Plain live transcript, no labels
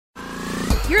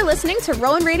You're listening to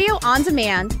Rowan Radio On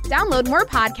Demand. Download more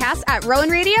podcasts at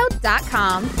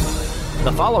rowanradio.com.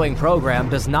 The following program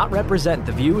does not represent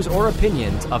the views or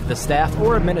opinions of the staff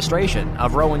or administration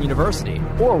of Rowan University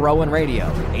or Rowan Radio,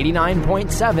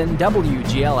 89.7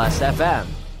 WGLS FM.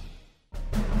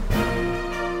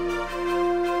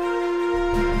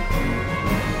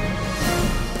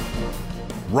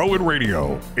 Rowan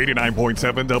Radio,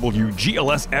 89.7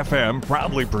 WGLS FM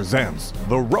proudly presents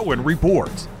The Rowan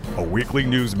Report, a weekly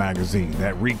news magazine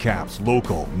that recaps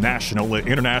local, national, and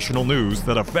international news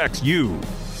that affects you.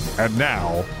 And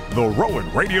now, the Rowan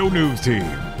Radio News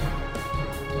Team.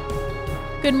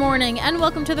 Good morning and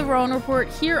welcome to the Rowan Report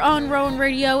here on Rowan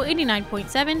Radio 89.7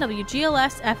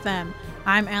 WGLS FM.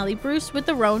 I'm Allie Bruce with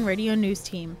the Rowan Radio News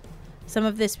Team. Some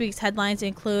of this week's headlines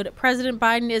include President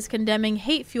Biden is condemning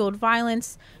hate-fueled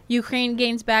violence, Ukraine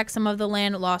gains back some of the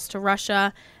land lost to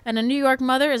Russia, and a New York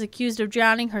mother is accused of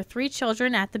drowning her 3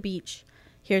 children at the beach.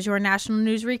 Here's your national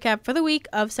news recap for the week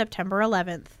of September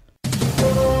 11th.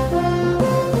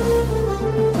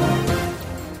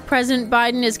 President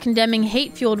Biden is condemning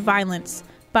hate-fueled violence.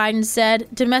 Biden said,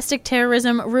 "Domestic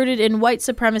terrorism rooted in white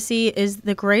supremacy is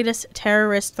the greatest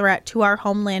terrorist threat to our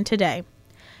homeland today."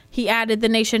 He added the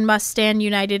nation must stand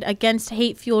united against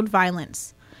hate-fueled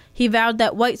violence. He vowed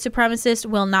that white supremacists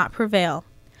will not prevail.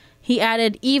 He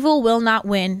added, "Evil will not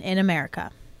win in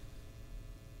America."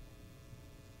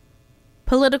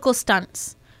 Political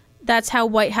stunts. That's how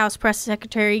White House Press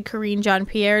Secretary Karine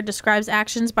Jean-Pierre describes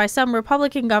actions by some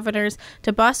Republican governors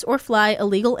to bus or fly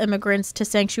illegal immigrants to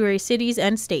sanctuary cities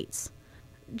and states.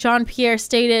 Jean-Pierre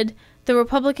stated, "The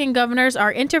Republican governors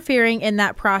are interfering in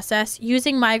that process,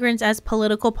 using migrants as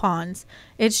political pawns.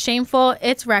 It's shameful,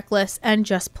 it's reckless, and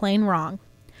just plain wrong."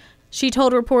 She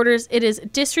told reporters it is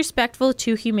disrespectful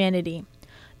to humanity.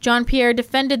 Jean-Pierre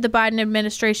defended the Biden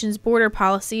administration's border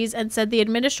policies and said the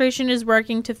administration is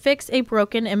working to fix a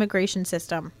broken immigration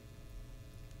system.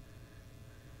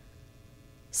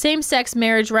 Same-sex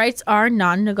marriage rights are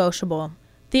non-negotiable.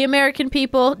 The American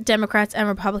people, Democrats and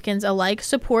Republicans alike,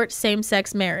 support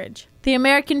same-sex marriage. The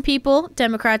American people,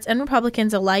 Democrats and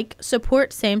Republicans alike,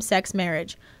 support same-sex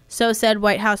marriage. So said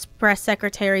White House Press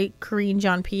Secretary Karine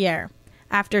Jean-Pierre,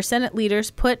 after Senate leaders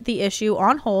put the issue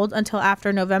on hold until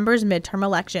after November's midterm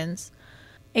elections.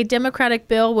 A Democratic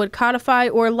bill would codify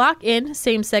or lock in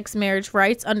same-sex marriage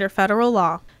rights under federal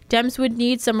law. Dems would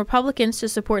need some Republicans to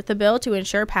support the bill to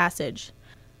ensure passage.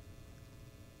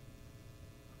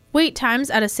 Wait times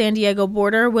at a San Diego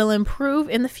border will improve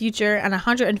in the future, and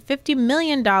 $150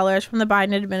 million from the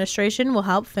Biden administration will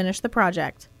help finish the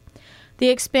project. The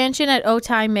expansion at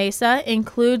Otay Mesa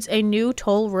includes a new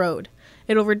toll road.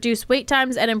 It'll reduce wait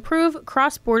times and improve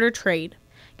cross-border trade.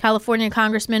 California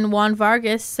Congressman Juan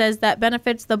Vargas says that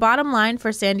benefits the bottom line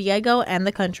for San Diego and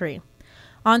the country.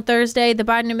 On Thursday, the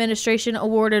Biden administration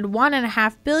awarded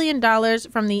 $1.5 billion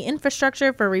from the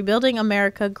Infrastructure for Rebuilding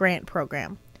America grant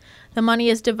program. The money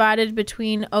is divided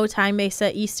between Otay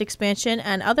Mesa East expansion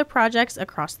and other projects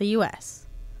across the U.S.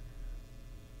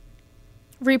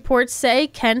 Reports say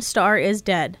Ken Starr is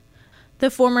dead. The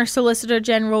former Solicitor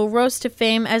General rose to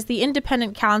fame as the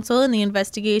independent counsel in the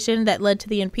investigation that led to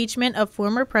the impeachment of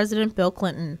former President Bill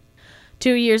Clinton.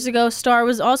 2 years ago, Starr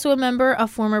was also a member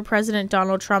of former President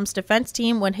Donald Trump's defense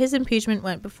team when his impeachment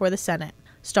went before the Senate.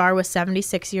 Starr was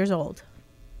 76 years old.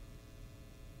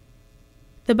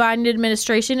 The Biden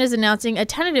administration is announcing a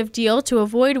tentative deal to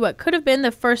avoid what could have been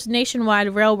the first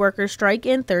nationwide rail workers' strike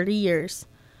in 30 years.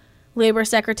 Labor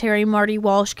Secretary Marty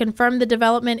Walsh confirmed the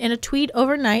development in a tweet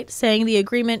overnight, saying the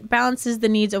agreement balances the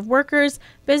needs of workers,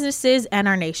 businesses, and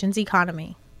our nation's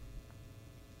economy.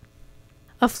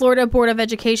 A Florida Board of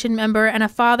Education member and a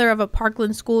father of a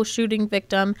Parkland school shooting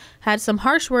victim had some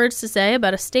harsh words to say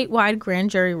about a statewide grand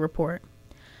jury report.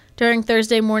 During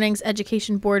Thursday morning's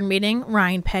Education Board meeting,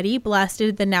 Ryan Petty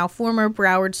blasted the now former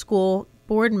Broward School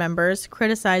board members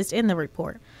criticized in the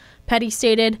report. Petty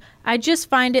stated, "I just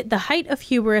find it the height of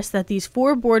hubris that these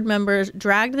 4 board members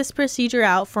dragged this procedure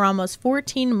out for almost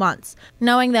 14 months,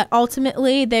 knowing that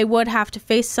ultimately they would have to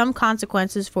face some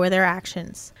consequences for their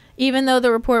actions. Even though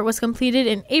the report was completed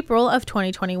in April of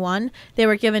 2021, they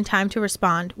were given time to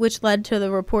respond, which led to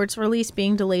the report's release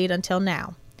being delayed until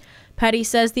now." Petty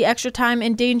says the extra time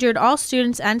endangered all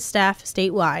students and staff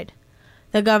statewide.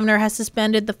 The governor has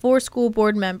suspended the 4 school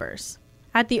board members.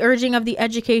 At the urging of the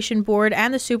Education Board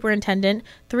and the superintendent,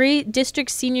 3 district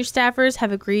senior staffers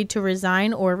have agreed to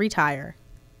resign or retire.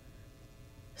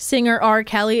 Singer R.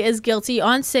 Kelly is guilty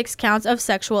on 6 counts of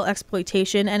sexual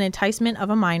exploitation and enticement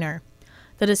of a minor.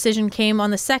 The decision came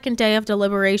on the second day of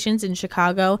deliberations in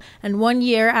Chicago and 1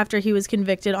 year after he was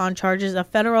convicted on charges of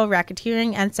federal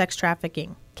racketeering and sex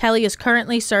trafficking. Kelly is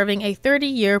currently serving a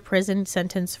 30-year prison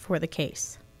sentence for the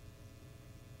case.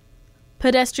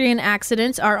 Pedestrian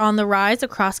accidents are on the rise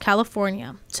across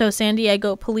California, so San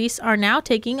Diego police are now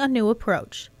taking a new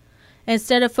approach.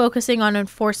 Instead of focusing on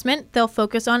enforcement, they'll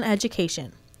focus on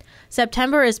education.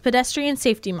 September is Pedestrian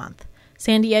Safety Month.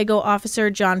 San Diego officer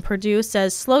John Perdue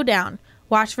says slow down,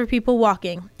 watch for people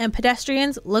walking, and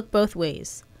pedestrians look both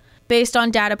ways. Based on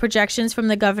data projections from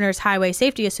the Governor's Highway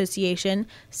Safety Association,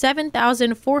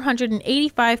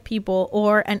 7,485 people,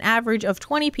 or an average of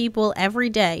 20 people every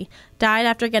day, died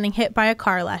after getting hit by a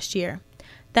car last year.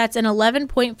 That's an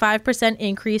 11.5%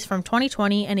 increase from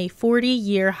 2020 and a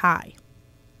 40-year high.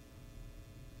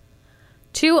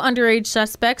 2 underage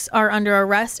suspects are under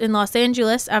arrest in Los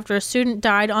Angeles after a student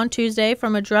died on Tuesday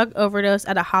from a drug overdose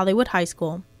at a Hollywood high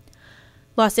school.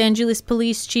 Los Angeles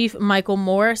Police Chief Michael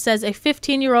Moore says a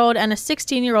 15-year-old and a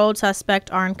 16-year-old suspect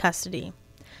are in custody.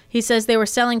 He says they were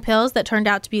selling pills that turned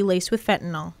out to be laced with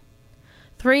fentanyl.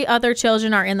 3 other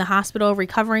children are in the hospital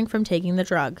recovering from taking the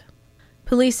drug.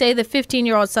 Police say the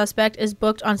 15-year-old suspect is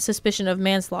booked on suspicion of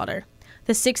manslaughter.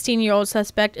 The 16-year-old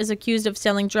suspect is accused of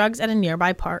selling drugs at a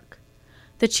nearby park.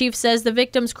 The chief says the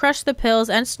victims crushed the pills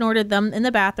and snorted them in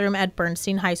the bathroom at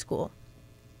Bernstein High School.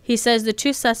 He says the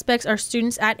 2 suspects are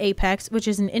students at Apex, which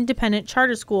is an independent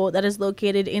charter school that is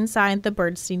located inside the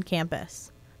Bernstein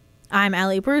campus. I'm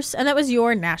Allie Bruce, and that was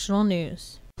your national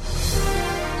news.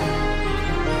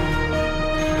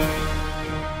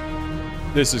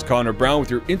 This is Connor Brown with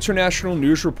your international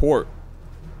news report.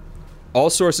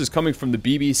 All sources coming from the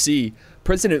BBC,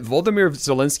 President Volodymyr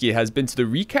Zelensky has been to the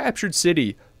recaptured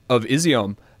city of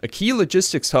Izium, a key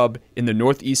logistics hub in the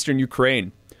northeastern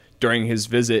Ukraine. During his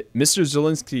visit, Mr.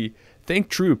 Zelensky thanked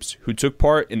troops who took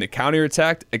part in the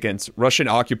counterattack against Russian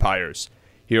occupiers.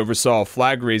 He oversaw a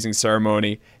flag-raising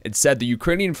ceremony and said the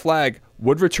Ukrainian flag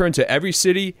would return to every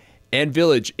city and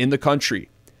village in the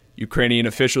country. Ukrainian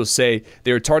officials say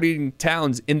they are targeting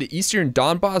towns in the eastern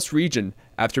Donbas region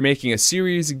after making a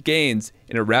series of gains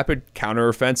in a rapid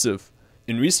counteroffensive.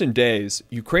 In recent days,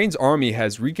 Ukraine's army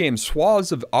has regained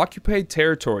swaths of occupied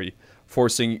territory,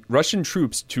 forcing Russian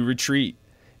troops to retreat.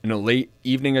 In a late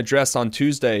evening address on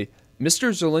Tuesday, Mr.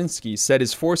 Zelensky said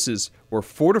his forces were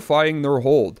fortifying their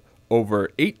hold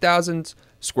over 8,000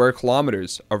 square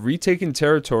kilometers of retaken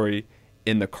territory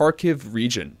in the Kharkiv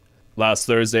region. Last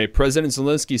Thursday, President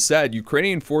Zelensky said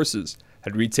Ukrainian forces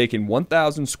had retaken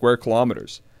 1,000 square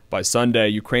kilometers. By Sunday,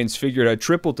 Ukraine's figure had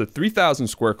tripled to 3,000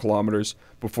 square kilometers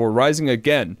before rising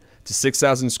again to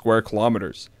 6,000 square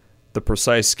kilometers. The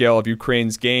precise scale of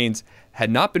Ukraine's gains had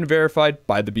not been verified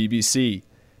by the BBC.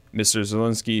 Mr.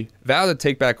 Zelensky vowed to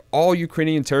take back all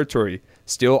Ukrainian territory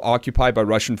still occupied by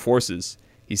Russian forces.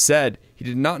 He said he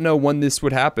did not know when this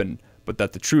would happen, but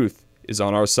that the truth is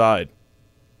on our side.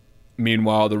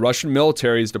 Meanwhile, the Russian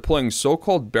military is deploying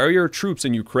so-called barrier troops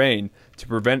in Ukraine to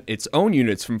prevent its own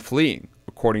units from fleeing.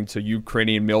 According to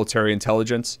Ukrainian military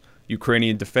intelligence,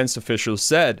 Ukrainian defense officials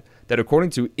said that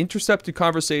according to intercepted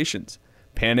conversations,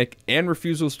 panic and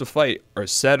refusals to fight are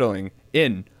settling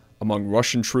in among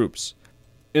Russian troops.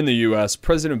 In the U.S.,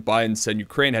 President Biden said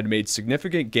Ukraine had made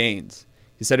significant gains.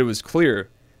 He said it was clear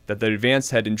that the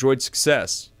advance had enjoyed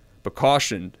success, but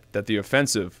cautioned that the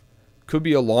offensive could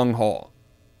be a long haul.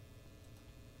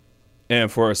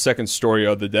 And for our second story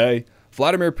of the day,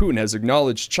 Vladimir Putin has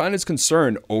acknowledged China's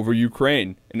concern over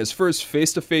Ukraine in his first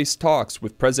face-to-face talks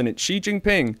with President Xi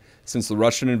Jinping since the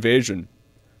Russian invasion.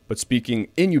 But speaking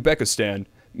in Uzbekistan,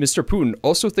 Mr. Putin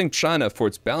also thanked China for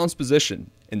its balanced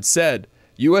position and said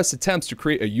U.S. attempts to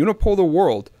create a unipolar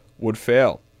world would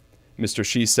fail. Mr.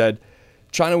 Xi said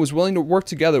China was willing to work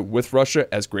together with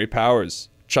Russia as great powers.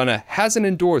 China hasn't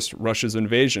endorsed Russia's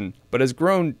invasion, but has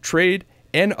grown trade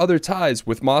and other ties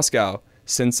with Moscow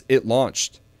since it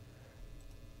launched.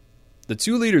 The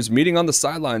 2 leaders meeting on the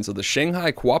sidelines of the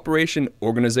Shanghai Cooperation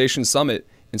Organization Summit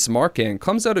in Samarkand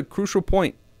comes at a crucial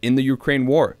point in the Ukraine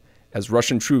war as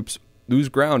Russian troops lose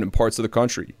ground in parts of the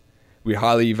country. We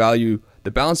highly value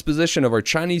the balanced position of our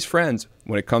Chinese friends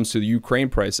when it comes to the Ukraine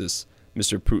crisis,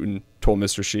 Mr. Putin told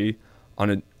Mr. Xi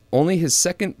on only his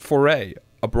second foray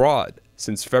abroad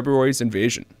since February's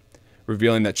invasion.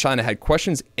 Revealing that China had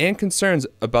questions and concerns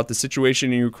about the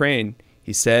situation in Ukraine,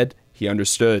 he said he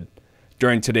understood.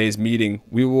 During today's meeting,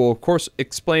 we will of course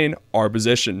explain our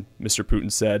position, Mr.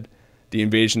 Putin said. The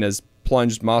invasion has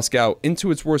plunged Moscow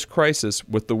into its worst crisis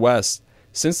with the West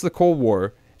since the Cold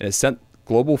War and has sent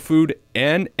global food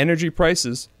and energy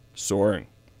prices soaring.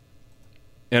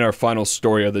 In our final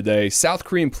story of the day, South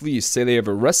Korean police say they have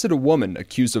arrested a woman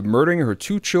accused of murdering her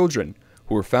 2 children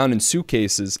who were found in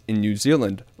suitcases in New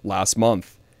Zealand last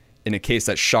month. In a case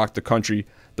that shocked the country,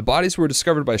 the The bodies were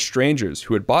discovered by strangers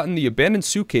who had bought in the abandoned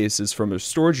suitcases from a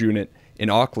storage unit in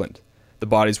Auckland. The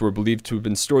bodies were believed to have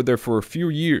been stored there for a few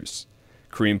years.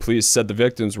 Korean police said the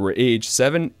victims were aged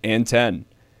 7 and 10.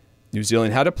 New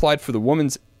Zealand had applied for the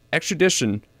woman's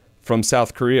extradition from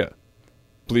South Korea.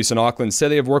 Police in Auckland said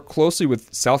they have worked closely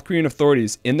with South Korean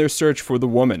authorities in their search for the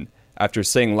woman after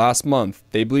saying last month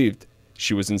they believed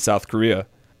she was in South Korea.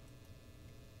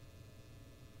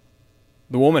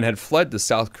 The woman had fled to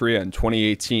South Korea in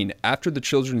 2018 after the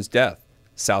children's death,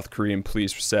 South Korean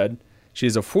police said. She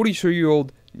is a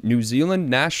 42-year-old New Zealand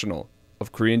national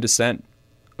of Korean descent.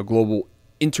 A global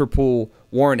Interpol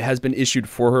warrant has been issued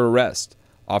for her arrest.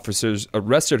 Officers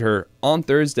arrested her on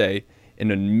Thursday in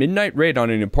a midnight raid on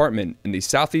an apartment in the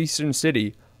southeastern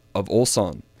city of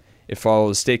Ulsan. It followed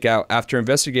a stakeout after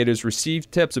investigators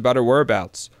received tips about her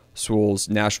whereabouts, Seoul's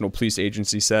national police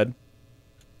agency said.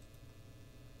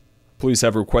 Police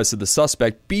have requested the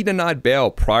suspect be denied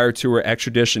bail prior to her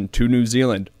extradition to New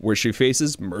Zealand, where she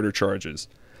faces murder charges.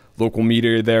 Local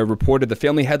media there reported the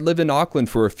family had lived in Auckland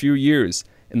for a few years,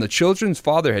 and the children's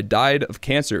father had died of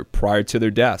cancer prior to their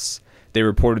deaths. They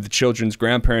reported the children's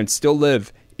grandparents still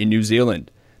live in New Zealand.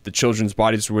 The children's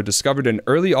bodies were discovered in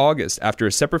early August after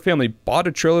a separate family bought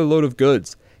a trailer load of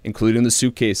goods, including the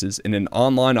suitcases, in an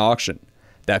online auction.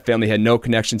 That family had no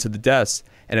connection to the deaths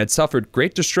and had suffered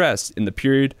great distress in the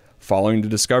period following the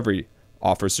discovery,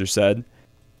 officers said.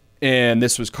 And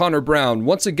this was Connor Brown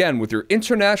once again with your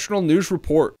International News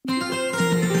Report.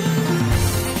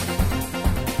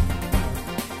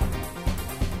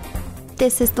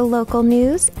 This is the local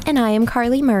news, and I am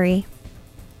Carly Murray.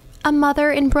 A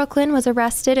mother in Brooklyn was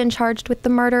arrested and charged with the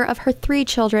murder of her 3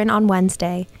 children on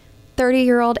Wednesday.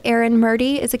 30-year-old Erin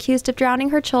Murdy is accused of drowning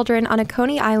her children on a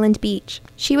Coney Island beach.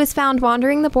 She was found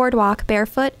wandering the boardwalk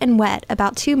barefoot and wet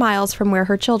about 2 miles from where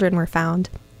her children were found.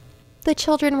 The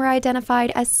children were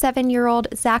identified as 7-year-old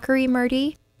Zachary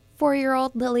Murdy,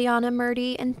 4-year-old Liliana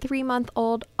Murdy, and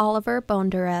 3-month-old Oliver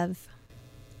Bondarev.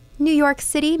 New York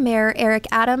City Mayor Eric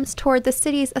Adams toured the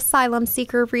city's Asylum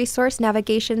Seeker Resource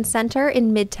Navigation Center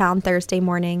in Midtown Thursday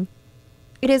morning.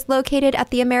 It is located at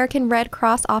the American Red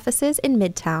Cross offices in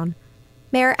Midtown.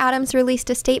 Mayor Adams released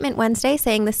a statement Wednesday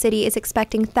saying the city is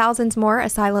expecting thousands more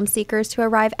asylum seekers to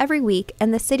arrive every week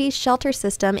and the city's shelter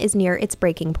system is near its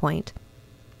breaking point.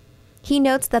 He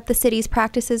notes that the city's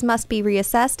practices must be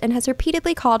reassessed and has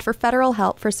repeatedly called for federal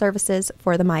help for services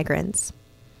for the migrants.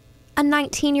 A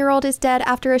 19-year-old is dead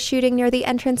after a shooting near the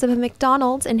entrance of a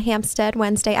McDonald's in Hampstead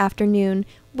Wednesday afternoon.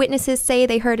 Witnesses say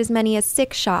they heard as many as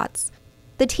 6 shots.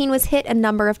 The teen was hit a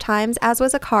number of times, as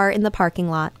was a car in the parking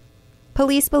lot.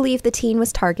 Police believe the teen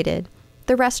was targeted.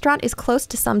 The restaurant is close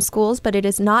to some schools, but it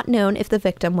is not known if the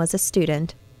victim was a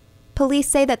student. Police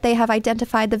say that they have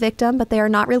identified the victim, but they are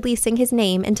not releasing his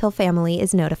name until family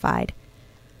is notified.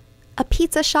 A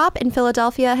pizza shop in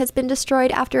Philadelphia has been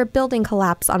destroyed after a building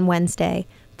collapse on Wednesday.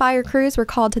 Fire crews were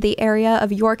called to the area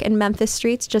of York and Memphis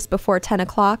streets just before 10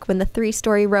 o'clock when the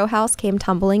 3-story row house came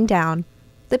tumbling down.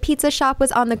 The pizza shop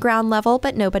was on the ground level,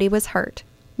 but nobody was hurt.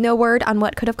 No word on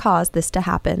what could have caused this to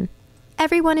happen.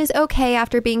 Everyone is okay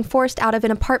after being forced out of an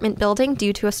apartment building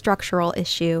due to a structural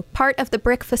issue. Part of the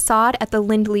brick facade at the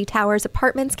Lindley Towers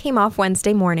apartments came off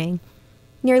Wednesday morning.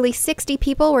 Nearly 60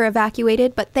 people were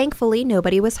evacuated, but thankfully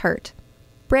nobody was hurt.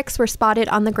 Bricks were spotted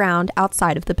on the ground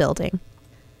outside of the building.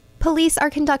 Police are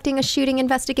conducting a shooting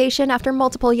investigation after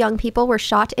multiple young people were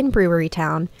shot in Brewery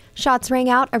Town. Shots rang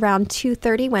out around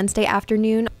 2:30 Wednesday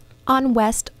afternoon on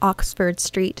West Oxford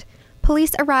Street.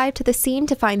 Police arrived to the scene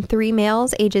to find 3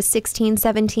 males ages 16,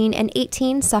 17, and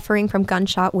 18 suffering from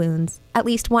gunshot wounds. At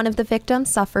least one of the victims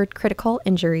suffered critical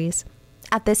injuries.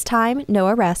 At this time, no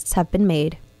arrests have been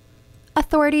made.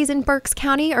 Authorities in Berks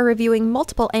County are reviewing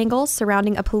multiple angles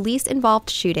surrounding a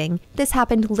police-involved shooting. This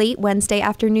happened late Wednesday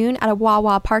afternoon at a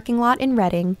Wawa parking lot in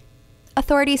Reading.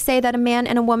 Authorities say that a man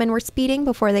and a woman were speeding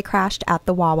before they crashed at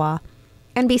the Wawa.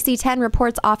 NBC 10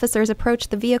 reports officers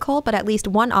approached the vehicle, but at least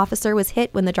one officer was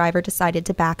hit when the driver decided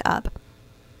to back up.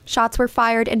 Shots were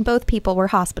fired and both people were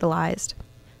hospitalized.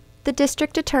 The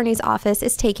district attorney's office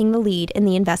is taking the lead in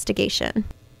the investigation.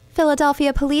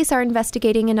 Philadelphia police are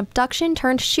investigating an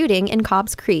abduction-turned-shooting in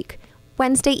Cobbs Creek.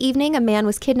 Wednesday evening, a man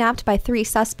was kidnapped by 3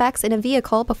 suspects in a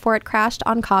vehicle before it crashed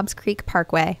on Cobbs Creek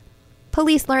Parkway.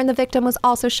 Police learned the victim was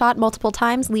also shot multiple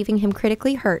times, leaving him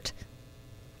critically hurt.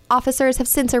 Officers have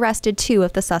since arrested 2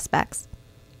 of the suspects.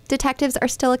 Detectives are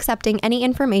still accepting any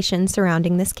information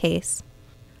surrounding this case.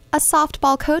 A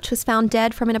softball coach was found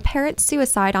dead from an apparent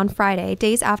suicide on Friday,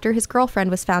 days after his girlfriend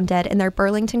was found dead in their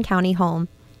Burlington County home.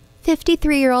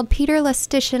 53-year-old Peter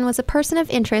Lestitian was a person of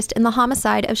interest in the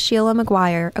homicide of Sheila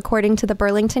McGuire, according to the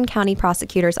Burlington County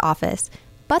Prosecutor's Office.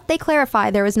 but they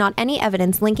clarify there was not any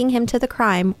evidence linking him to the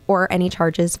crime or any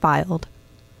charges filed.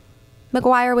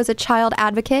 McGuire was a child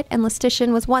advocate, and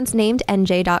Lestitian was once named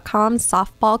NJ.com's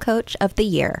softball coach of the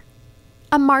year.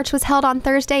 A march was held on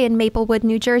Thursday in Maplewood,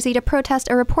 New Jersey to protest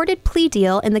a reported plea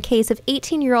deal in the case of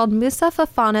 18-year-old Musa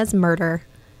Fofana's murder.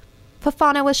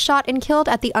 Fofana was shot and killed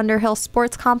at the Underhill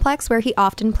Sports Complex where he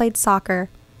often played soccer.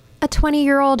 A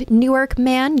 20-year-old Newark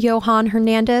man, Johan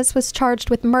Hernandez, was charged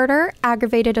with murder,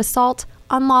 aggravated assault,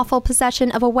 unlawful possession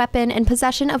of a weapon, and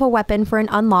possession of a weapon for an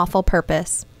unlawful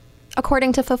purpose.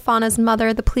 According to Fofana's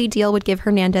mother, the plea deal would give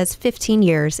Hernandez 15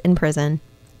 years in prison.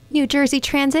 New Jersey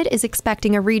Transit is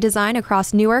expecting a redesign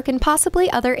across Newark and possibly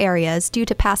other areas due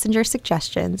to passenger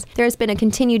suggestions. There has been a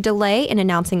continued delay in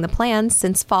announcing the plans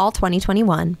since fall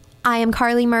 2021. I am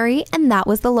Carly Murray, and that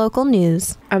was the local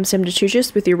news. I'm Sam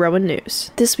DeChuchis with your Rowan News.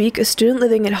 This week, a student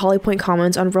living at Holly Point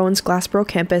Commons on Rowan's Glassboro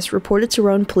campus reported to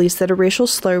Rowan Police that a racial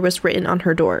slur was written on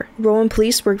her door. Rowan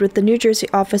Police worked with the New Jersey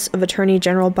Office of Attorney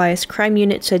General Bias Crime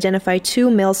Unit to identify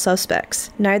 2 male suspects.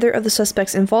 Neither of the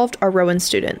suspects involved are Rowan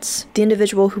students. The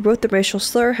individual who wrote the racial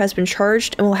slur has been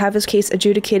charged and will have his case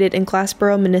adjudicated in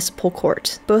Glassboro Municipal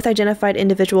Court. Both identified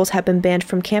individuals have been banned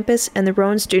from campus, and the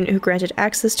Rowan student who granted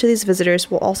access to these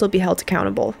visitors will also be held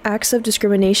accountable. Acts of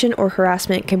discrimination or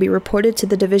harassment can be reported to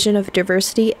the Division of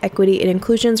Diversity, Equity, and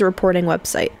Inclusion's reporting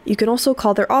website. You can also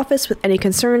call their office with any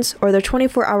concerns or their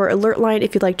 24-hour alert line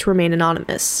if you'd like to remain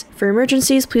anonymous. For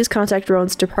emergencies, please contact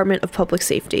Rowan's Department of Public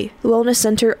Safety. The Wellness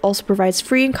Center also provides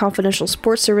free and confidential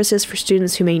support services for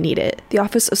students who may need it. The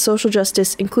Office of Social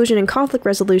Justice, Inclusion, and Conflict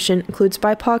Resolution includes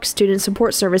BIPOC student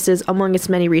support services among its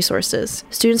many resources.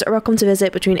 Students are welcome to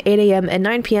visit between 8 a.m. and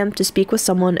 9 p.m. to speak with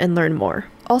someone and learn more.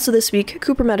 Also this week,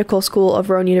 Cooper Medical School of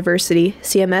Rowan University,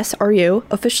 CMS-RU,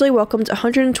 officially welcomed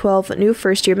 112 new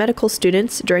first-year medical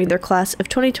students during their class of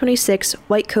 2026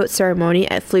 White Coat ceremony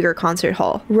at Flieger Concert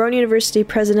Hall. Rowan University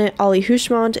President Ali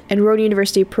Hushmand and Rowan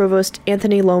University Provost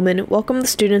Anthony Lohman welcomed the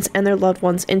students and their loved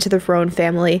ones into the Rowan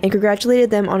family and congratulated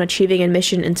them on achieving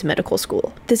admission into medical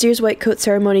school. This year's White Coat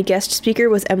ceremony guest speaker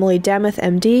was Emily Damath,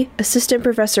 MD, Assistant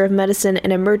Professor of Medicine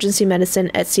and Emergency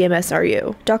Medicine at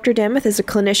CMS-RU. Dr. Damath is a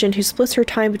clinician who splits her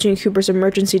time between Cooper's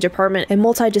emergency department and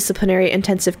multidisciplinary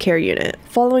intensive care unit.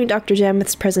 Following Dr.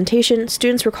 Damath's presentation,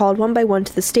 students were called one by one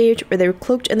to the stage where they were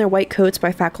cloaked in their white coats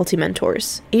by faculty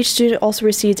mentors. Each student also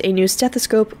received a new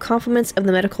stethoscope, compliments of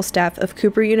the medical staff of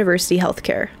Cooper University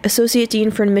Healthcare. Associate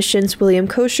Dean for Admissions William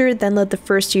Kosher then led the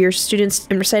first-year students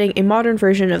in reciting a modern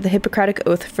version of the Hippocratic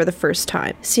Oath for the first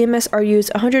time. CMS-RU's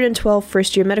 112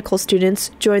 first-year medical students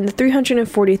joined the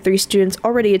 343 students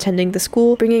already attending the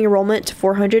school, bringing enrollment to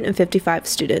 455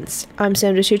 students. I'm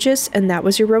Sam DeChuchis, and that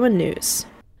was your Rowan News.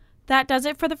 That does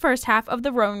it for the first half of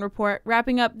the Rowan Report,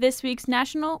 wrapping up this week's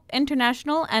national,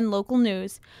 international, and local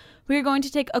news. We are going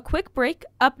to take a quick break.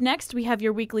 Up next, we have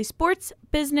your weekly sports,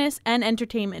 business, and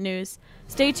entertainment news.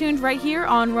 Stay tuned right here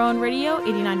on Rowan Radio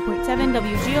 89.7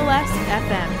 WGLS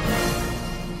FM.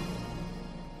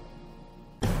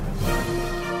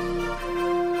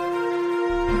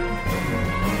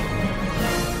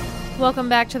 Welcome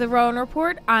back to the Rowan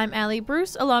Report. I'm Allie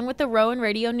Bruce, along with the Rowan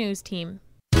Radio News team.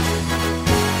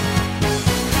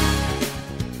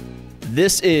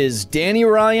 This is Danny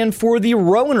Ryan for the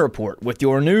Rowan Report with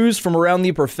your news from around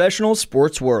the professional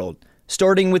sports world.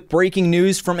 Starting with breaking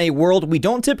news from a world we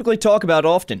don't typically talk about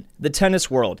often, the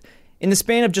tennis world. In the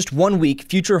span of just 1 week,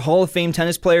 future Hall of Fame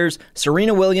tennis players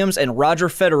Serena Williams and Roger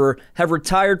Federer have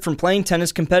retired from playing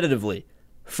tennis competitively.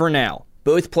 For now.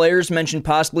 Both players mentioned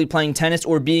possibly playing tennis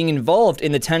or being involved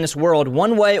in the tennis world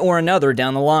one way or another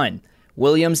down the line.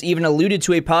 Williams even alluded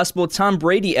to a possible Tom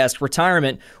Brady-esque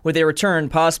retirement, with a return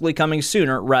possibly coming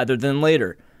sooner rather than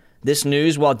later. This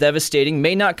news, while devastating,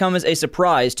 may not come as a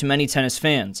surprise to many tennis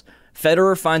fans.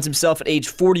 Federer finds himself at age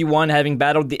 41 having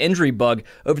battled the injury bug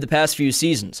over the past few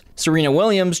seasons. Serena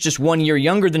Williams, just 1 year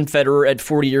younger than Federer at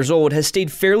 40 years old, has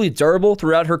stayed fairly durable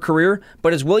throughout her career,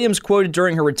 but as Williams quoted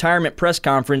during her retirement press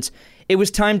conference, it was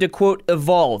time to, quote,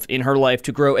 evolve in her life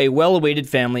to grow a well-awaited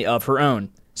family of her own.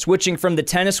 Switching from the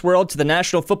tennis world to the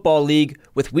National Football League,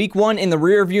 with Week 1 in the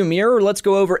rearview mirror, let's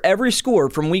go over every score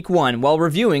from Week 1 while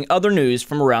reviewing other news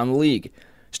from around the league.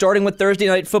 Starting with Thursday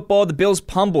Night Football, the Bills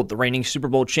pummeled the reigning Super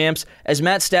Bowl champs as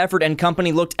Matt Stafford and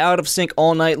company looked out of sync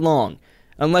all night long,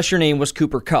 unless your name was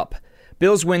Cooper Kupp.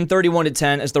 Bills win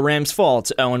 31-10 as the Rams fall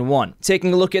to 0-1.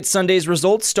 Taking a look at Sunday's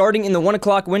results, starting in the 1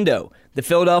 o'clock window. The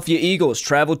Philadelphia Eagles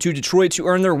traveled to Detroit to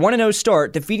earn their 1-0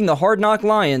 start, defeating the Hard Knock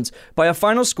Lions by a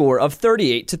final score of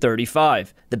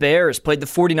 38-35. The Bears played the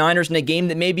 49ers in a game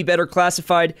that may be better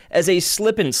classified as a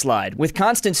slip and slide, with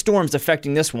constant storms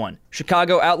affecting this one.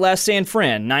 Chicago outlasts San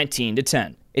Fran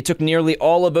 19-10. It took nearly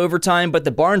all of overtime, but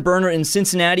the barn burner in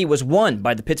Cincinnati was won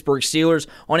by the Pittsburgh Steelers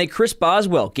on a Chris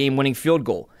Boswell game-winning field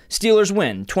goal. Steelers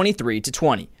win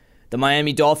 23-20. The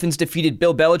Miami Dolphins defeated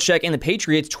Bill Belichick and the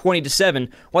Patriots 20-7,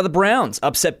 while the Browns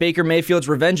upset Baker Mayfield's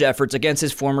revenge efforts against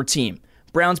his former team.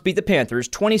 Browns beat the Panthers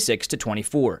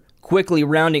 26-24. Quickly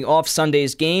rounding off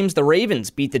Sunday's games, the Ravens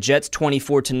beat the Jets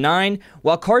 24-9,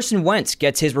 while Carson Wentz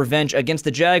gets his revenge against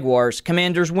the Jaguars.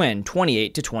 Commanders win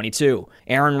 28-22.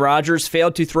 Aaron Rodgers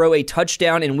failed to throw a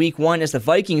touchdown in Week 1 as the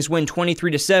Vikings win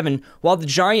 23-7, while the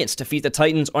Giants defeat the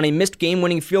Titans on a missed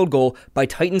game-winning field goal by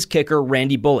Titans kicker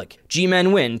Randy Bullock.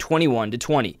 G-Men win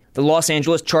 21-20. The Los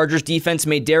Angeles Chargers defense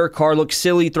made Derek Carr look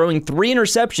silly, throwing 3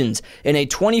 interceptions in a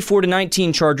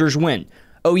 24-19 Chargers win.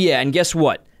 Oh yeah, and guess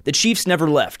what? The Chiefs never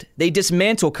left. They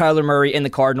dismantled Kyler Murray and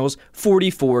the Cardinals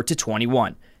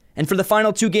 44-21. And for the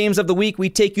final 2 games of the week,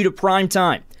 we take you to prime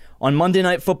time. On Monday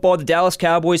Night Football, the Dallas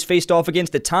Cowboys faced off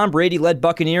against the Tom Brady-led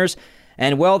Buccaneers,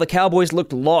 and well, the Cowboys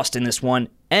looked lost in this one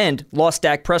and lost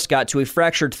Dak Prescott to a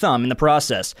fractured thumb in the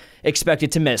process,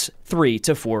 expected to miss 3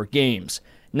 to 4 games.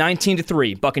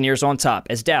 19-3, Buccaneers on top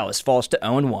as Dallas falls to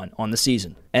 0-1 on the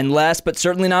season. And last but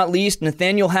certainly not least,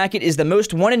 Nathaniel Hackett is the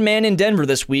most wanted man in Denver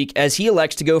this week as he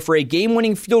elects to go for a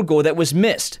game-winning field goal that was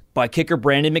missed by kicker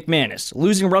Brandon McManus,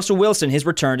 losing Russell Wilson his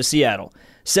return to Seattle.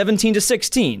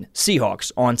 17-16,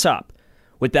 Seahawks on top.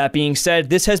 With that being said,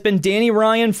 this has been Danny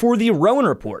Ryan for the Rowan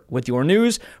Report with your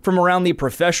news from around the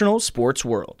professional sports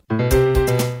world.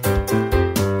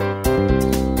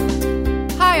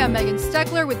 I'm Megan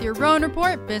Steckler with your Rowan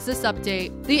Report Business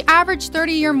Update. The average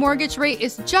 30-year mortgage rate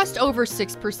is just over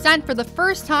 6% for the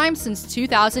first time since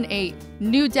 2008.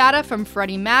 New data from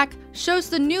Freddie Mac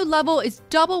shows the new level is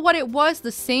double what it was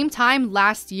the same time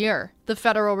last year. The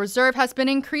Federal Reserve has been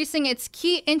increasing its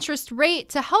key interest rate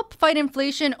to help fight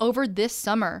inflation over this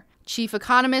summer. Chief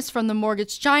economist from the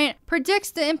mortgage giant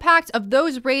predicts the impact of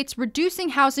those rates reducing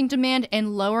housing demand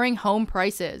and lowering home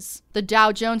prices. The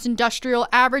Dow Jones Industrial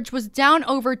Average was down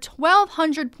over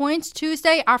 1,200 points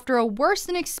Tuesday after a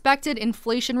worse-than-expected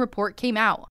inflation report came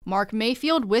out. Mark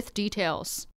Mayfield with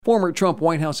details. Former Trump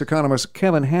White House economist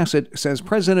Kevin Hassett says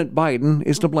President Biden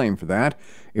is to blame for that.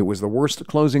 It was the worst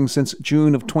closing since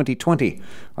June of 2020.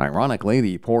 Ironically,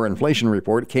 the poor inflation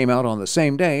report came out on the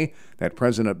same day that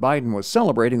President Biden was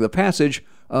celebrating the passage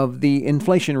of the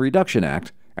Inflation Reduction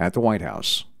Act at the White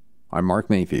House. I'm Mark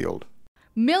Mayfield.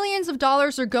 Millions of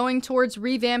dollars are going towards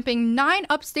revamping 9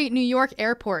 upstate New York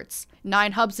airports.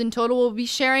 9 hubs in total will be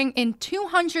sharing in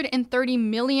 $230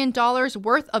 million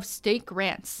worth of state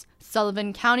grants.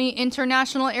 Sullivan County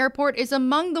International Airport is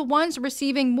among the ones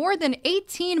receiving more than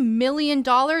 $18 million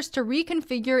to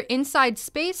reconfigure inside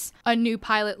space, a new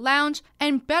pilot lounge,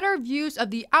 and better views of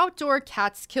the outdoor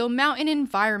Catskill Mountain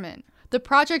environment. The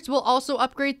project will also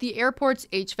upgrade the airport's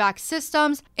HVAC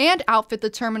systems and outfit the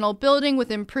terminal building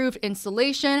with improved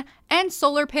insulation and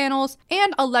solar panels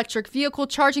and electric vehicle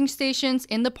charging stations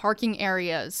in the parking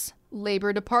areas.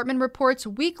 Labor Department reports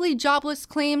weekly jobless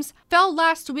claims fell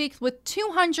last week with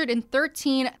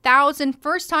 213,000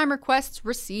 first-time requests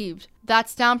received.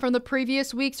 That's down from the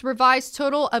previous week's revised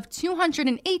total of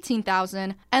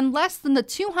 218,000 and less than the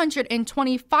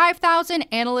 225,000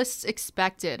 analysts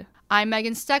expected. I'm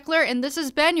Megan Steckler, and this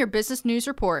has been your Business News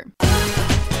Report.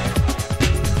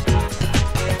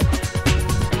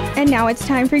 And now it's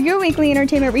time for your weekly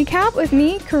entertainment recap with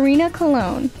me, Karina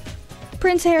Colon.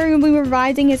 Prince Harry will be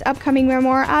revising his upcoming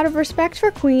memoir out of respect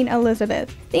for Queen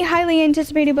Elizabeth. The highly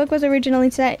anticipated book was originally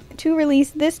set to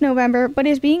release this November, but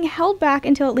is being held back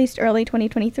until at least early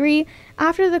 2023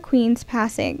 after the Queen's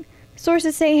passing.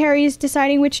 Sources say Harry is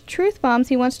deciding which truth bombs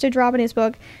he wants to drop in his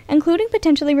book, including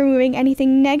potentially removing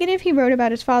anything negative he wrote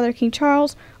about his father, King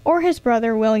Charles, or his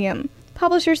brother, William.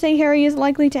 Publishers say Harry is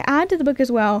likely to add to the book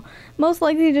as well, most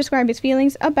likely to describe his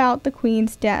feelings about the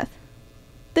Queen's death.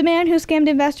 The man who scammed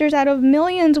investors out of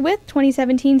millions with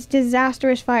 2017's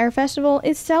disastrous Fyre Festival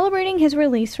is celebrating his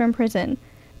release from prison.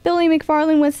 Billy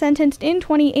McFarland was sentenced in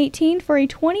 2018 for a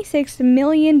 $26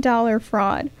 million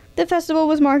fraud. The festival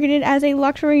was marketed as a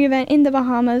luxury event in the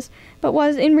Bahamas, but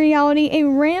was in reality a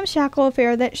ramshackle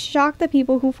affair that shocked the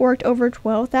people who forked over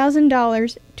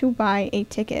 $12,000 to buy a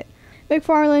ticket.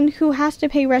 McFarland, who has to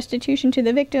pay restitution to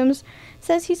the victims,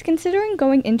 says he's considering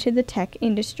going into the tech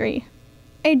industry.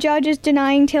 A judge is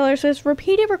denying Taylor Swift's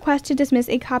repeated request to dismiss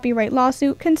a copyright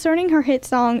lawsuit concerning her hit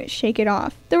song, Shake It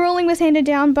Off. The ruling was handed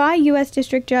down by U.S.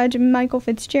 District Judge Michael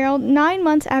Fitzgerald 9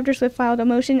 months after Swift filed a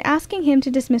motion asking him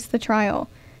to dismiss the trial.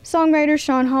 Songwriters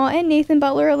Sean Hall and Nathan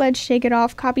Butler alleged Shake It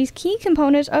Off copies key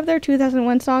components of their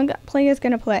 2001 song, Play Is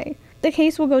Gonna Play. The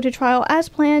case will go to trial as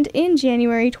planned in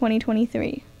January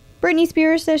 2023. Britney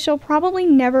Spears says she'll probably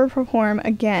never perform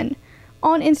again.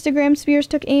 On Instagram, Spears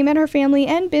took aim at her family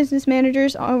and business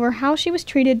managers over how she was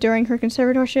treated during her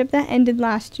conservatorship that ended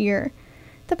last year.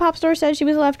 The pop star said she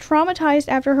was left traumatized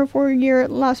after her 4-year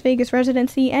Las Vegas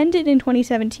residency ended in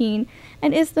 2017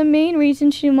 and is the main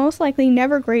reason she'll most likely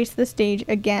never grace the stage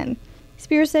again.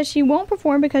 Spears says she won't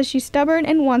perform because she's stubborn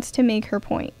and wants to make her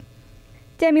point.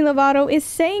 Demi Lovato is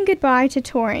saying goodbye to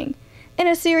touring. In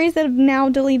a series that have now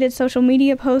deleted social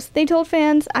media posts, they told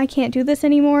fans, "I can't do this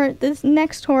anymore. This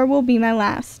next tour will be my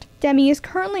last." Demi is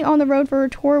currently on the road for a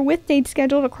tour with dates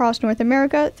scheduled across North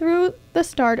America through the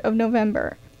start of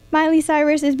November. Miley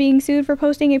Cyrus is being sued for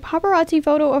posting a paparazzi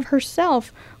photo of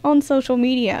herself on social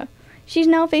media. She's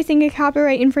now facing a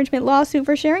copyright infringement lawsuit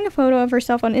for sharing a photo of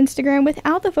herself on Instagram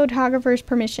without the photographer's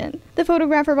permission. The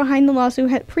photographer behind the lawsuit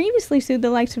had previously sued the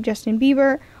likes of Justin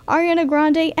Bieber, Ariana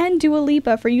Grande, and Dua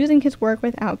Lipa for using his work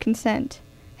without consent.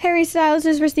 Harry Styles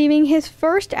is receiving his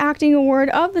first acting award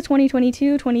of the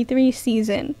 2022-23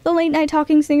 season. The late-night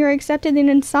talking singer accepted an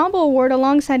ensemble award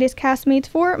alongside his castmates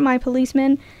for My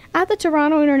Policeman at the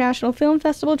Toronto International Film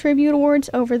Festival Tribute Awards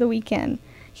over the weekend.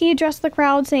 He addressed the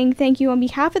crowd saying thank you on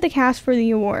behalf of the cast for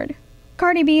the award.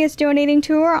 Cardi B is donating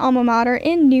to her alma mater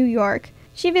in New York.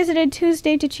 She visited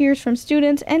Tuesday to cheers from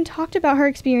students and talked about her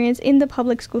experience in the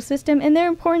public school system and the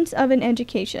importance of an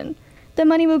education. The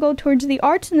money will go towards the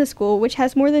arts in the school, which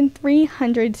has more than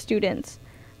 300 students.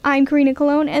 I'm Karina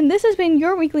Colon, and this has been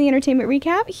your weekly entertainment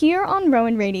recap here on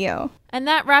Rowan Radio. And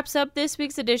that wraps up this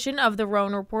week's edition of the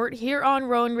Rowan Report here on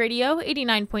Rowan Radio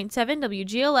 89.7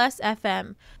 WGLS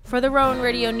FM. For the Rowan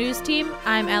Radio News team,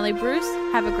 I'm Allie Bruce.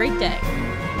 Have a great day.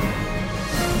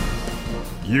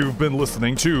 You've been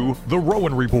listening to The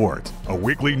Rowan Report, a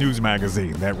weekly news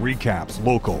magazine that recaps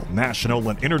local, national,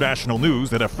 and international news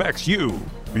that affects you.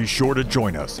 Be sure to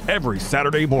join us every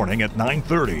Saturday morning at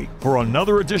 9:30 for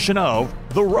another edition of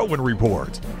The Rowan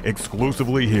Report,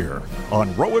 exclusively here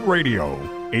on Rowan Radio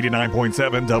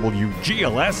 89.7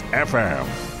 WGLS FM.